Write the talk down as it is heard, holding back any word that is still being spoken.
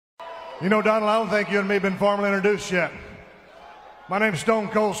You know, Donald, I don't think you and me have been formally introduced yet. My name's Stone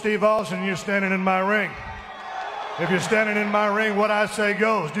Cold Steve Austin, and you're standing in my ring. If you're standing in my ring, what I say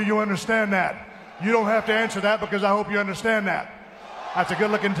goes. Do you understand that? You don't have to answer that because I hope you understand that. That's a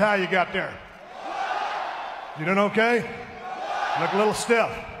good-looking tie you got there. You doing okay? Look a little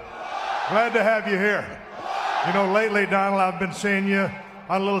stiff. Glad to have you here. You know, lately, Donald, I've been seeing you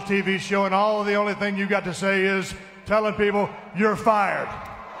on a little TV show, and the only thing you got to say is telling people you're fired.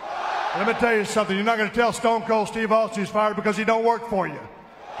 Let me tell you something. You're not going to tell Stone Cold Steve Austin he's fired because he don't work for you.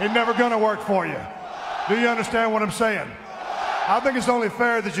 He's never going to work for you. Do you understand what I'm saying? I think it's only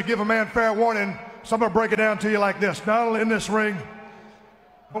fair that you give a man fair warning. So I'm going to break it down to you like this. Donald, in this ring,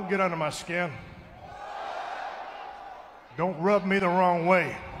 don't get under my skin. Don't rub me the wrong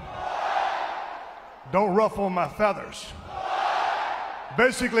way. Don't ruffle my feathers.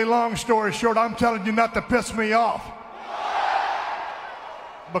 Basically, long story short, I'm telling you not to piss me off.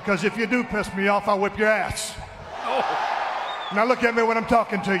 Because if you do piss me off, I'll whip your ass. Now look at me when I'm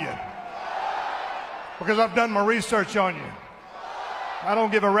talking to you. Because I've done my research on you. I don't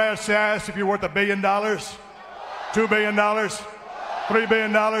give a rat's ass if you're worth $1 billion, $2 billion, $3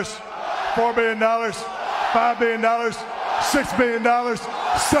 billion, $4 billion, $5 billion, $6 billion,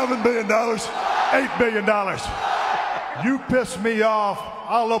 $7 billion, $8 billion. You piss me off,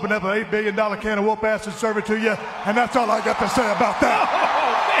 I'll open up an $8 billion can of whoop ass and serve it to you, and that's all I got to say about that.